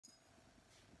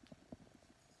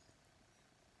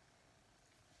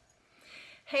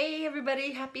Hey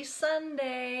everybody, happy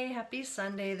Sunday. Happy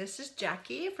Sunday. This is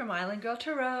Jackie from Island Girl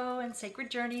Tarot and Sacred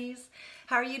Journeys.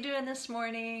 How are you doing this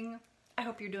morning? I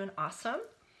hope you're doing awesome.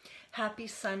 Happy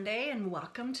Sunday and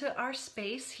welcome to our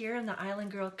space here in the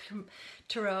Island Girl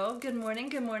Tarot. Good morning,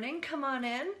 good morning. Come on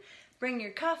in. Bring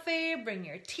your coffee, bring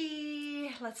your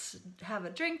tea. Let's have a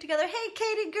drink together. Hey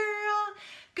Katie girl.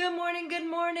 Good morning, good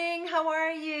morning. How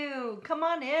are you? Come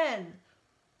on in.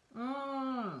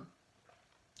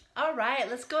 All right,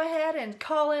 let's go ahead and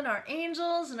call in our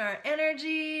angels and our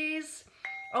energies.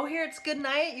 Oh, here it's good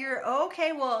night. You're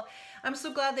okay. Well, I'm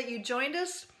so glad that you joined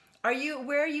us.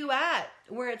 Where are you at?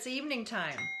 Where it's evening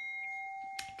time.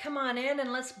 Come on in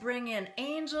and let's bring in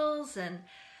angels and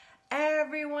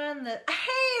everyone that,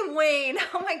 hey Wayne,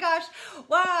 oh my gosh.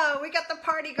 Wow, we got the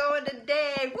party going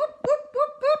today. Whoop, whoop,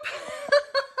 whoop, whoop.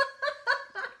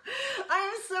 I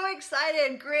am so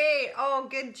excited. Great. Oh,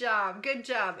 good job. Good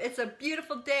job. It's a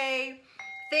beautiful day.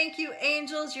 Thank you,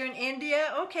 angels. You're in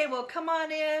India. Okay, well, come on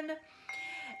in.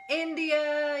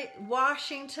 India,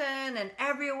 Washington, and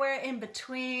everywhere in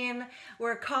between.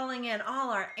 We're calling in all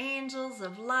our angels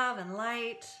of love and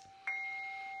light.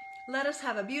 Let us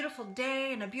have a beautiful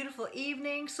day and a beautiful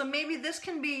evening. So maybe this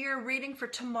can be your reading for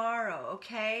tomorrow,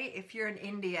 okay? If you're in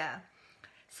India.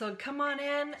 So come on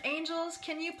in. Angels,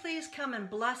 can you please come and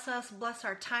bless us, bless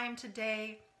our time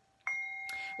today?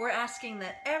 We're asking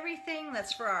that everything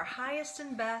that's for our highest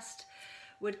and best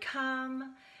would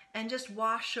come and just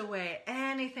wash away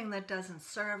anything that doesn't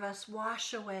serve us.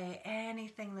 Wash away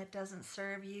anything that doesn't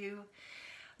serve you.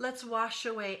 Let's wash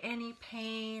away any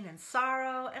pain and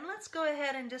sorrow, and let's go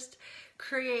ahead and just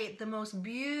create the most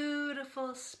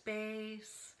beautiful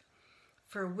space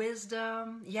for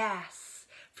wisdom. Yes.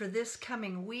 For this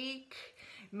coming week,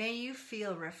 may you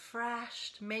feel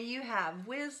refreshed, may you have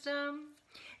wisdom,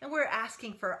 and we're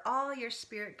asking for all your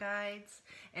spirit guides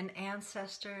and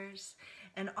ancestors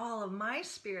and all of my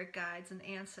spirit guides and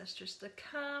ancestors to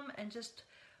come and just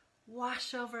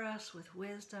wash over us with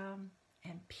wisdom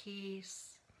and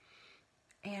peace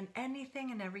and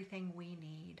anything and everything we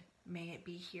need. May it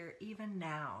be here even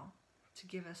now to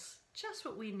give us just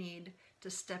what we need to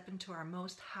step into our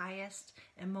most highest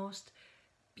and most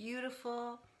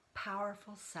beautiful,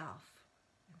 powerful self.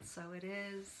 And so it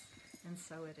is, and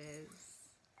so it is.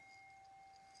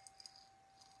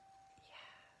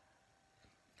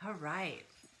 Yeah. All right.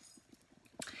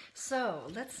 So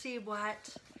let's see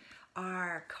what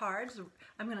our cards,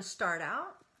 I'm going to start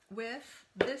out with,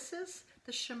 this is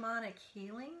the Shamanic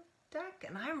Healing deck,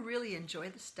 and I really enjoy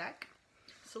this deck.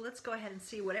 So let's go ahead and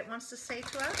see what it wants to say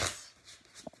to us.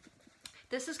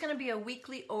 This is going to be a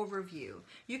weekly overview.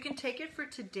 You can take it for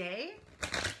today,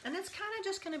 and it's kind of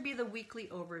just going to be the weekly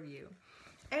overview.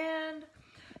 And,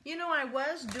 you know, I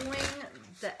was doing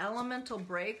the elemental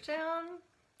breakdown.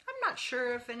 I'm not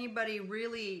sure if anybody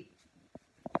really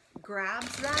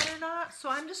grabs that or not, so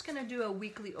I'm just going to do a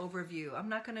weekly overview. I'm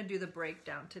not going to do the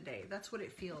breakdown today. That's what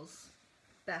it feels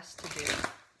best to do.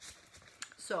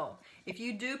 So, if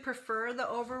you do prefer the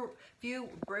overview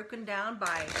broken down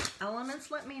by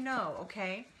elements, let me know,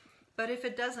 okay? But if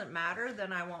it doesn't matter,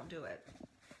 then I won't do it.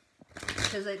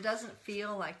 Because it doesn't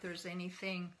feel like there's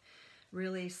anything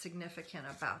really significant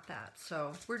about that.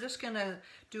 So, we're just going to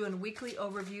do a weekly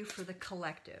overview for the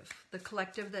collective. The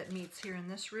collective that meets here in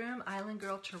this room, Island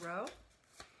Girl Tarot.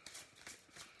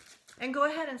 And go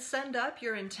ahead and send up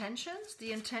your intentions.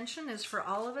 The intention is for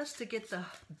all of us to get the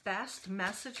best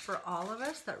message for all of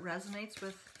us that resonates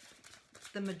with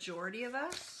the majority of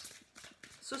us.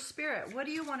 So Spirit, what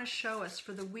do you want to show us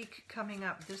for the week coming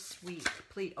up this week?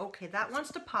 Please. Okay, that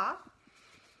wants to pop.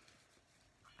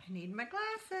 I need my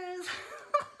glasses.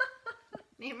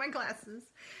 Need my glasses.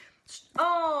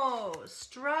 Oh,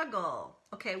 struggle.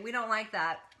 Okay, we don't like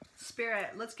that.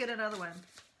 Spirit, let's get another one.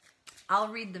 I'll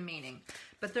read the meaning.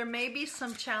 But there may be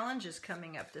some challenges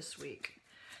coming up this week.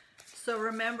 So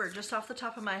remember, just off the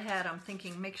top of my head, I'm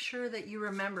thinking, make sure that you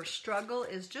remember struggle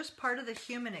is just part of the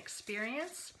human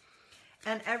experience.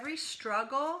 And every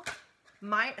struggle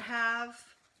might have,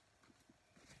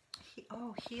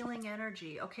 healing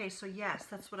energy. Okay, so yes,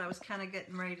 that's what I was kind of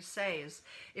getting ready to say, is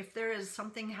if there is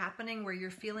something happening where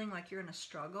you're feeling like you're in a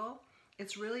struggle,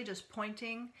 it's really just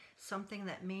pointing something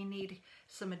that may need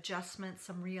some adjustment,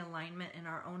 some realignment in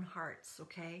our own hearts,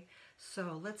 okay?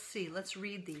 So let's see. Let's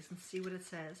read these and see what it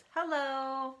says.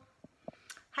 Hello.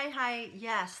 Hi.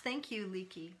 Yes, thank you,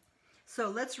 Leaky. So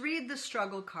let's read the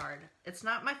struggle card. It's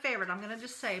not my favorite, I'm going to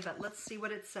just say, but let's see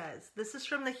what it says. This is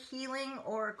from the Healing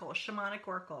Oracle, Shamanic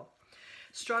Oracle.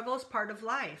 Struggle is part of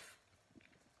life.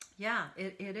 Yeah,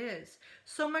 it is.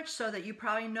 So much so that you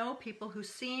probably know people who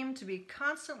seem to be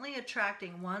constantly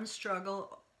attracting one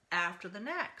struggle after the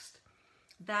next.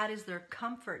 That is their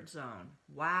comfort zone.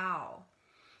 Wow.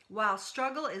 While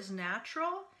struggle is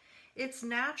natural, it's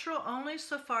natural only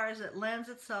so far as it lends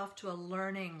itself to a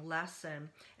learning lesson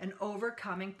and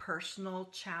overcoming personal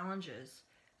challenges.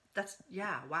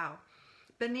 Wow.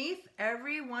 Beneath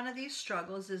every one of these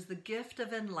struggles is the gift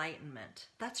of enlightenment.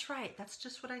 That's right. That's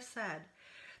just what I said.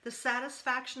 The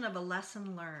satisfaction of a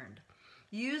lesson learned.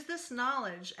 Use this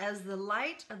knowledge as the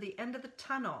light of the end of the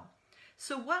tunnel.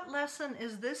 So what lesson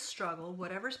is this struggle,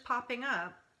 whatever's popping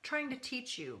up, trying to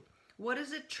teach you? What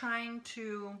is it trying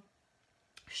to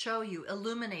show you,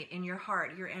 illuminate in your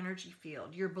heart, your energy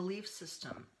field, your belief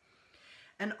system?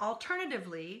 And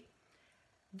alternatively,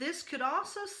 this could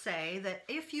also say that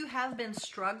if you have been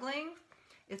struggling,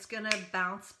 it's going to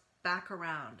bounce back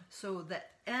around. So the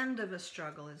end of a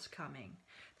struggle is coming.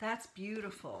 That's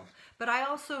beautiful. But I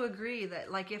also agree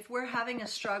that, like, if we're having a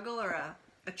struggle or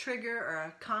a trigger or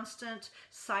a constant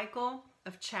cycle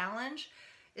of challenge,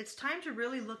 it's time to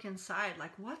really look inside,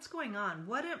 like, what's going on?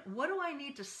 What do I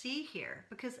need to see here?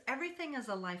 Because everything is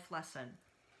a life lesson.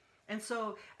 And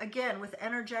so, again, with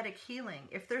energetic healing,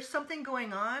 if there's something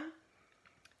going on,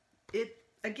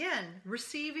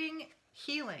 receiving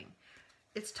healing.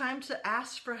 It's time to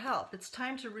ask for help. It's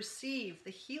time to receive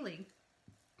the healing,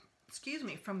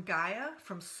 from Gaia,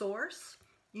 from Source,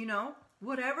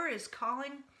 whatever is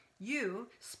calling you,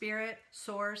 Spirit,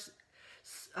 Source,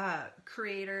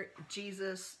 Creator,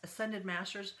 Jesus, Ascended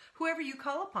Masters, whoever you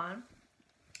call upon.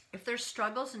 If there's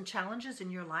struggles and challenges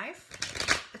in your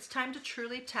life, it's time to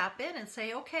truly tap in and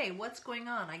say, okay, what's going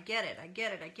on? I get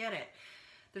it.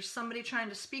 There's somebody trying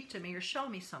to speak to me or show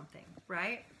me something,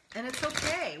 right? And it's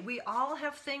okay. We all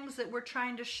have things that we're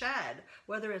trying to shed,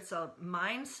 whether it's a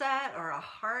mindset or a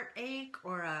heartache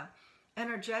or a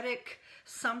energetic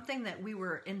something that we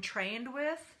were entrained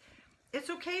with. It's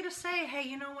okay to say, hey,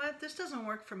 you know what? This doesn't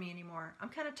work for me anymore. I'm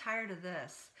kind of tired of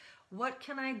this. What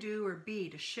can I do or be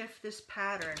to shift this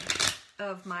pattern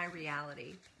of my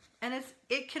reality? And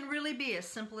it can really be as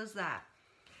simple as that.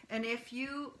 And if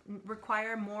you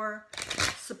require more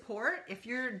support, if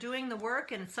you're doing the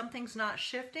work and something's not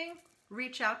shifting,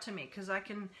 reach out to me, because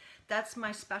that's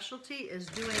my specialty, is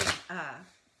doing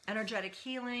energetic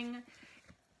healing,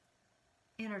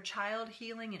 inner child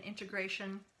healing and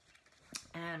integration.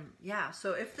 And yeah,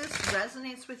 so if this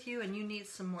resonates with you and you need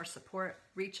some more support,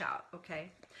 reach out,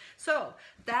 okay? So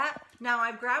now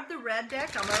I've grabbed the red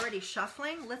deck. I'm already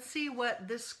shuffling. Let's see what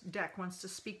this deck wants to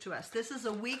speak to us. This is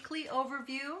a weekly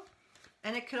overview,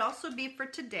 and it could also be for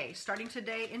today, starting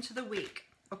today into the week.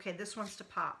 Okay, this wants to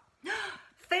pop.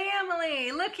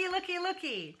 Family, looky.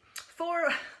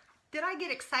 Did I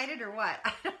get excited or what?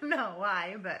 I don't know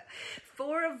why, but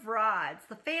 4 of Rods,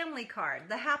 the family card,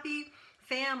 the happy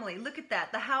family. Look at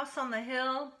that, the house on the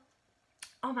hill.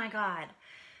 Oh my God.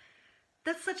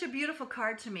 That's such a beautiful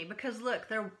card to me, because look,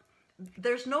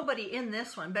 there's nobody in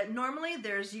this one, but normally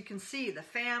you can see the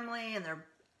family and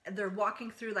they're walking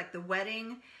through like the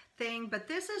wedding thing, but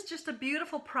this is just a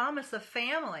beautiful promise of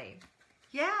family.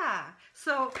 Yeah,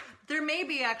 so there may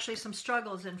be actually some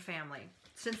struggles in family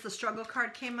since the struggle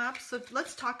card came up. So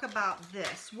let's talk about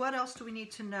this. What else do we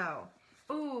need to know?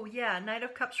 Oh yeah, Knight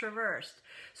of Cups reversed.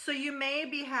 So you may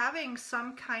be having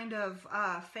some kind of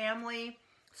family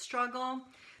struggle.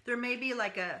 There may be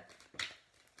like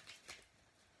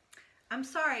I'm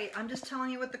sorry, I'm just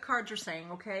telling you what the cards are saying,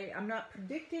 okay? I'm not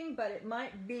predicting, but it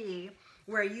might be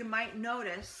where you might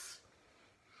notice.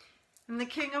 And the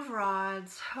King of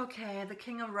Rods, okay, the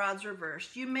King of Rods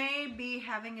reversed. You may be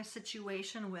having a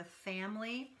situation with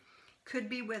family, could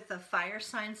be with a fire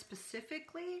sign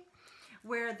specifically,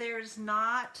 where there's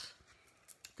not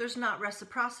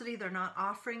reciprocity. They're not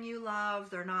offering you love.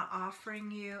 They're not offering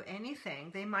you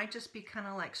anything. They might just be kind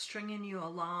of like stringing you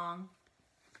along,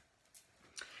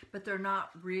 but they're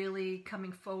not really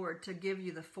coming forward to give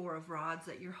you the 4 of Rods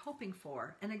that you're hoping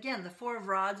for. And again, the 4 of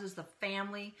Rods is the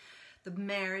family, the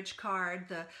marriage card,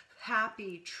 the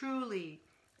happy, truly.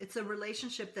 It's a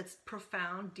relationship that's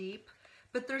profound, deep.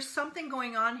 But there's something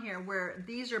going on here where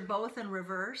these are both in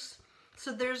reverse.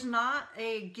 So there's not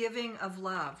a giving of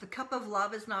love. The cup of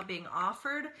love is not being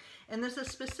offered. And this is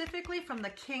specifically from the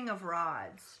King of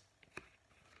Rods.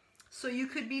 So you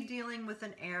could be dealing with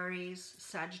an Aries,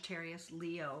 Sagittarius,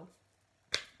 Leo.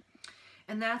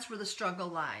 And that's where the struggle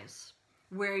lies.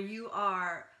 Where you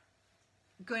are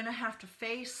going to have to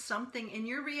face something in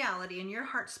your reality, in your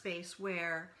heart space,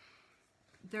 where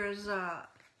there's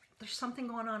something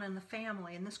going on in the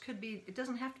family. And this could be, it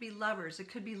doesn't have to be lovers. It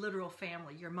could be literal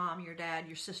family. Your mom, your dad,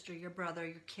 your sister, your brother,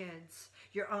 your kids,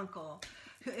 your uncle,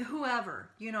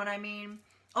 whoever. You know what I mean?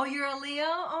 Oh, you're a Leo?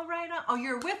 Oh, right on. Oh,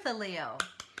 you're with a Leo.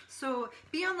 So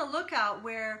be on the lookout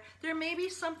where there may be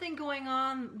something going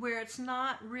on where it's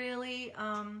not really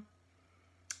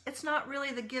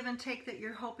the give and take that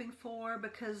you're hoping for,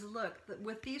 because look,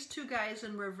 with these two guys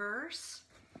in reverse,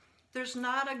 there's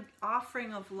not an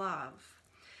offering of love.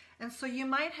 And so you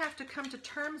might have to come to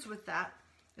terms with that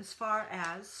as far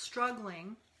as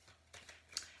struggling.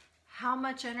 How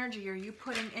much energy are you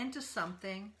putting into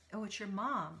something? Oh, it's your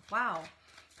mom. Wow.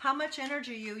 How much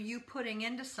energy are you putting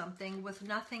into something with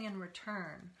nothing in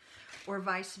return, or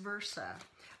vice versa?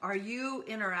 Are you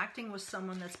interacting with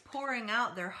someone that's pouring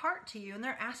out their heart to you and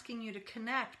they're asking you to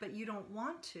connect, but you don't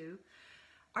want to?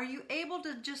 Are you able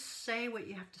to just say what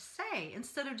you have to say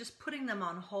instead of just putting them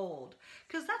on hold?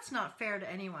 Because that's not fair to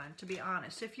anyone, to be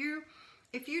honest. If you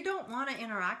don't want to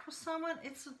interact with someone,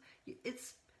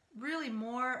 it's really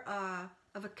more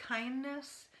of a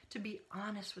kindness to be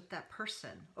honest with that person,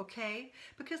 okay?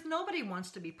 Because nobody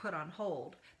wants to be put on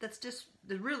hold. It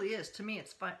really is, to me,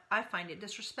 I find it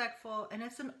disrespectful, and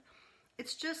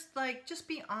it's just like, just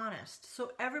be honest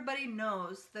so everybody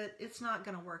knows that it's not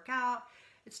going to work out.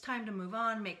 It's time to move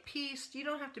on, make peace. You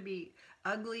don't have to be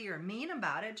ugly or mean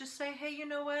about it. Just say, hey, you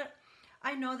know what?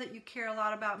 I know that you care a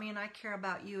lot about me and I care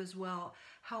about you as well.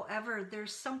 However,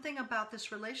 there's something about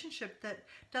this relationship that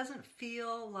doesn't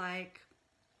feel like,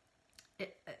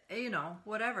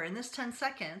 whatever. In this 10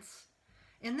 seconds,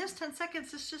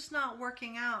 it's just not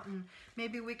working out, and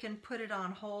maybe we can put it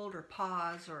on hold or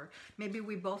pause, or maybe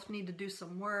we both need to do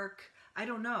some work. I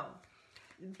don't know.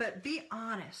 But be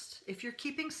honest. If you're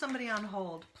keeping somebody on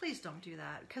hold, please don't do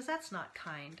that, because that's not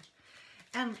kind.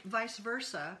 And vice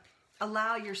versa.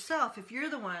 Allow yourself, if you're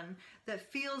the one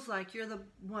that feels like you're the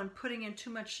one putting in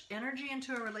too much energy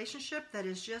into a relationship that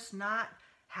is just not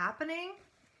happening,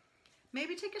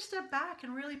 maybe take a step back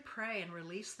and really pray and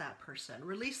release that person.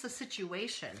 Release the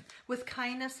situation with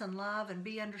kindness and love, and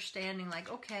be understanding,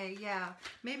 like, okay, yeah,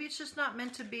 maybe it's just not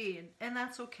meant to be, and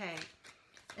that's okay.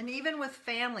 And even with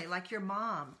family, like your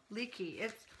mom, Leaky,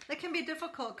 it can be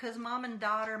difficult because mom and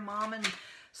daughter, mom and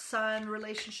son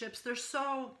relationships, they're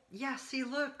so, yeah, see,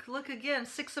 look again,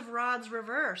 6 of Rods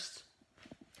reversed.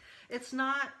 It's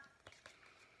not,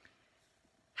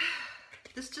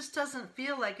 this just doesn't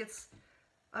feel like it's,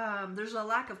 there's a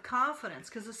lack of confidence,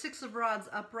 because the 6 of Rods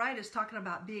upright is talking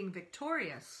about being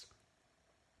victorious.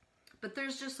 But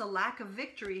there's just a lack of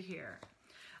victory here,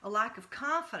 a lack of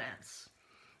confidence.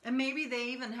 And maybe they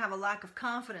even have a lack of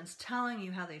confidence telling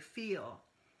you how they feel.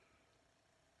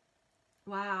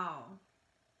 Wow.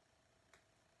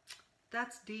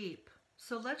 That's deep.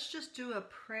 So let's just do a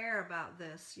prayer about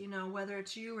this, whether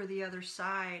it's you or the other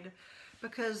side,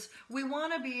 because we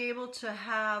want to be able to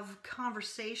have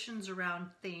conversations around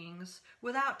things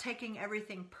without taking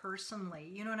everything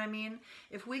personally. You know what I mean?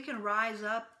 If we can rise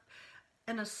up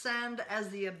and ascend as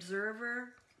the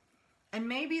observer, and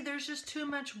maybe there's just too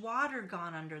much water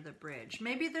gone under the bridge.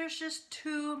 Maybe there's just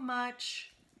too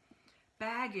much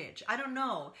baggage. I don't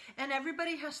know. And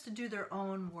everybody has to do their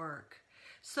own work.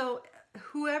 So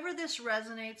whoever this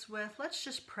resonates with, let's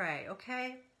just pray,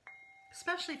 okay?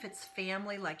 Especially if it's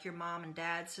family, like your mom and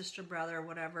dad, sister, brother,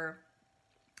 whatever.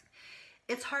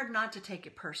 It's hard not to take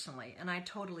it personally, and I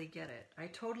totally get it. I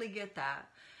totally get that.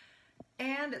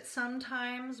 And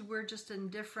sometimes we're just in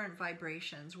different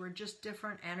vibrations. We're just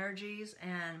different energies,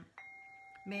 and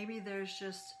maybe there's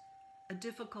just a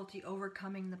difficulty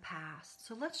overcoming the past.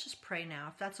 So let's just pray now,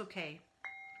 if that's okay.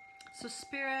 So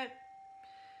Spirit,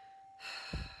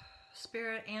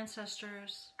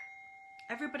 ancestors,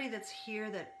 everybody that's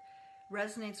here that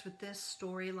resonates with this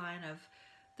storyline of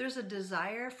there's a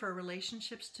desire for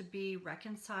relationships to be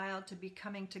reconciled, to be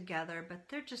coming together, but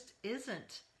there just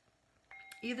isn't.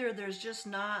 Either there's just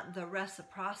not the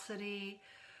reciprocity,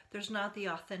 there's not the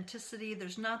authenticity,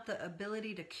 there's not the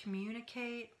ability to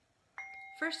communicate.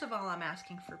 First of all, I'm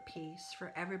asking for peace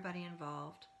for everybody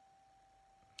involved.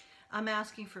 I'm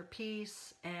asking for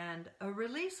peace and a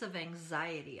release of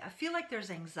anxiety. I feel like there's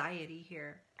anxiety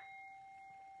here.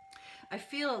 I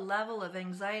feel a level of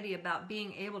anxiety about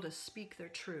being able to speak their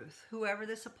truth. Whoever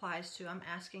this applies to, I'm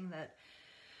asking that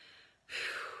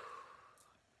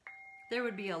there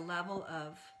would be a level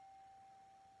of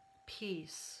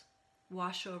peace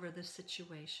wash over this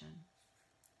situation,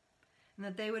 and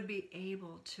that they would be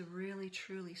able to really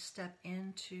truly step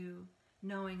into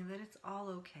knowing that it's all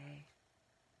okay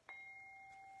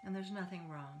and there's nothing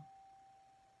wrong.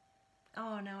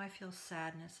 Oh, now I feel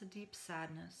sadness, a deep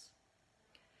sadness.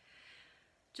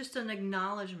 Just an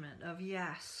acknowledgement of,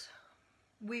 yes,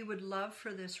 we would love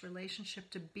for this relationship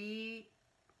to be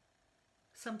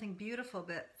something beautiful,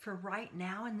 but for right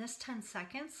now, in this 10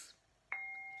 seconds,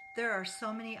 There are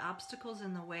so many obstacles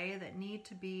in the way that need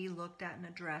to be looked at and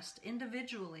addressed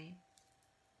individually.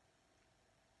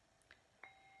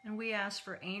 And we ask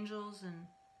for angels and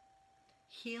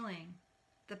healing,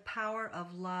 the power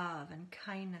of love and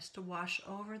kindness to wash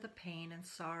over the pain and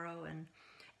sorrow and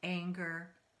anger,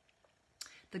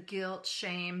 the guilt,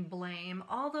 shame, blame,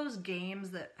 all those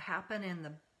games that happen in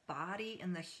the body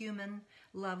and the human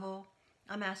level.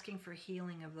 I'm asking for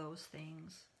healing of those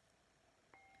things,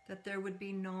 that there would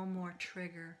be no more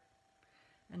trigger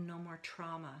and no more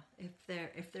trauma.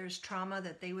 If there's trauma,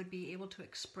 that they would be able to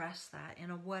express that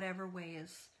in a whatever way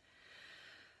is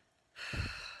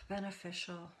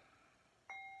beneficial.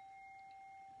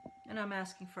 And I'm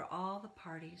asking for all the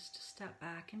parties to step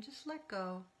back and just let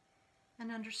go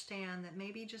and understand that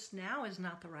maybe just now is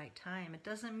not the right time. It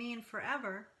doesn't mean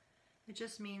forever. It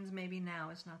just means maybe now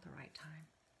is not the right time.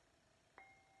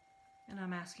 And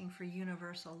I'm asking for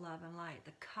universal love and light,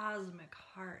 the cosmic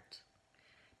heart,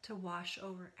 to wash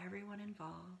over everyone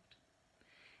involved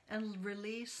and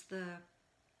release the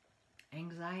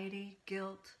anxiety,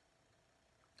 guilt,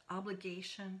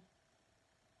 obligation,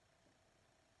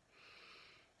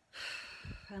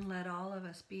 and let all of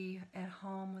us be at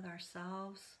home with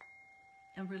ourselves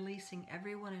and releasing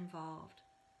everyone involved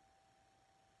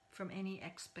from any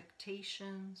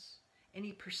expectations,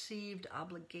 any perceived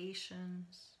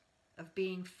obligations of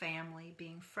being family,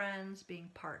 being friends, being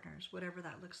partners, whatever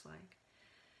that looks like.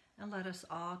 And let us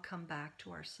all come back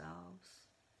to ourselves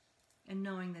and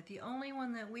knowing that the only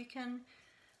one that we can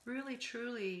really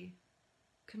truly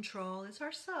control is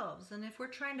ourselves. And if we're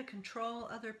trying to control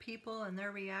other people and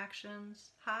their reactions,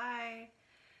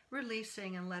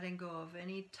 releasing and letting go of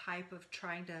any type of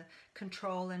trying to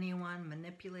control anyone,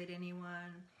 manipulate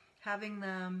anyone, having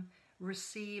them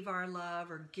receive our love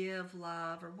or give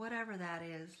love or whatever that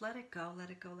is. Let it go,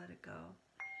 let it go, let it go.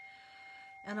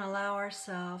 And allow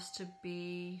ourselves to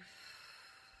be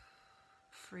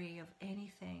free of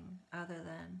anything other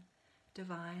than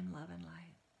divine love and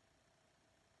light.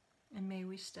 And may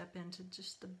we step into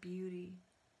just the beauty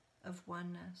of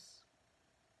oneness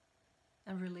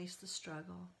and release the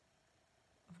struggle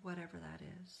of whatever that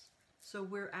is. So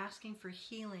we're asking for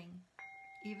healing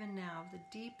even now of the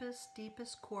deepest,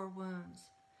 deepest core wounds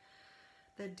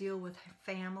that deal with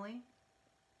family,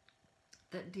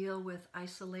 that deal with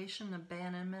isolation,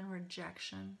 abandonment,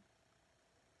 rejection,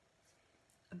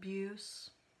 abuse.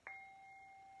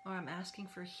 Or I'm asking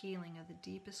for healing of the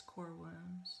deepest core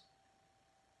wounds.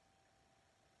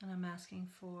 And I'm asking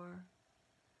for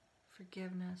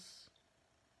forgiveness,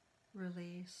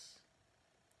 release,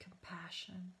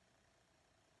 compassion,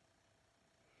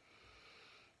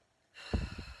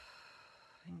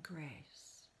 and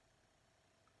grace.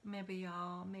 May we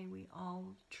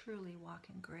all truly walk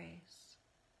in grace.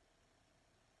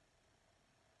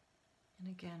 And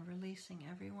again, releasing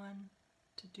everyone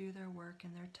to do their work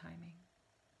in their timing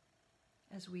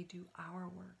as we do our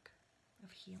work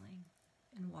of healing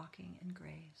and walking in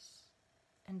grace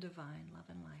and divine love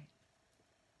and light.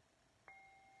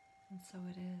 And so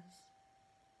it is.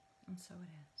 And so it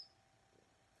is.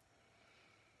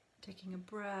 Taking a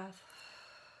breath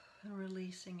and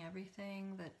releasing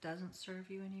everything that doesn't serve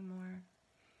you anymore.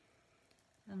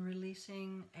 And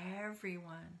releasing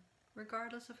everyone,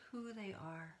 regardless of who they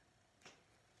are,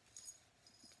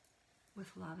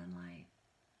 with love and light.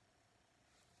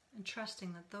 And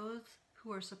trusting that those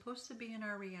who are supposed to be in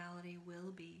our reality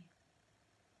will be.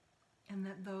 And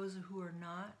that those who are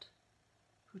not,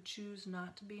 who choose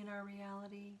not to be in our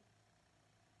reality,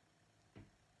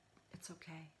 it's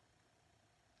okay.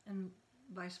 And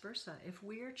vice versa. If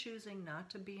we are choosing not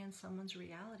to be in someone's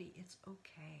reality, it's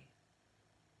okay.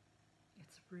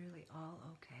 It's really all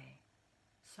okay.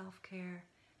 Self-care,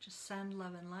 just send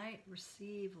love and light,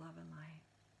 receive love and light.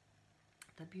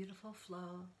 The beautiful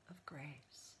flow of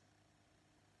grace.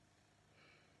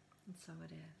 And so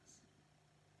it is.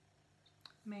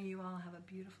 May you all have a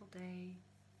beautiful day.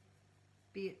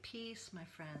 Be at peace, my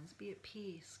friends. Be at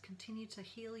peace. Continue to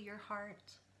heal your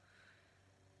heart.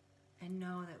 And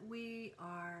know that we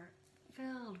are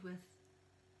filled with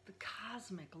the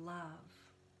cosmic love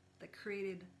that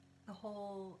created the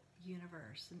whole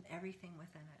universe and everything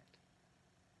within it.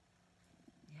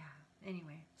 Yeah.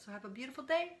 Anyway, so have a beautiful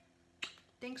day.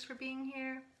 Thanks for being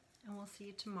here, and we'll see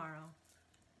you tomorrow.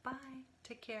 Bye.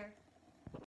 Take care.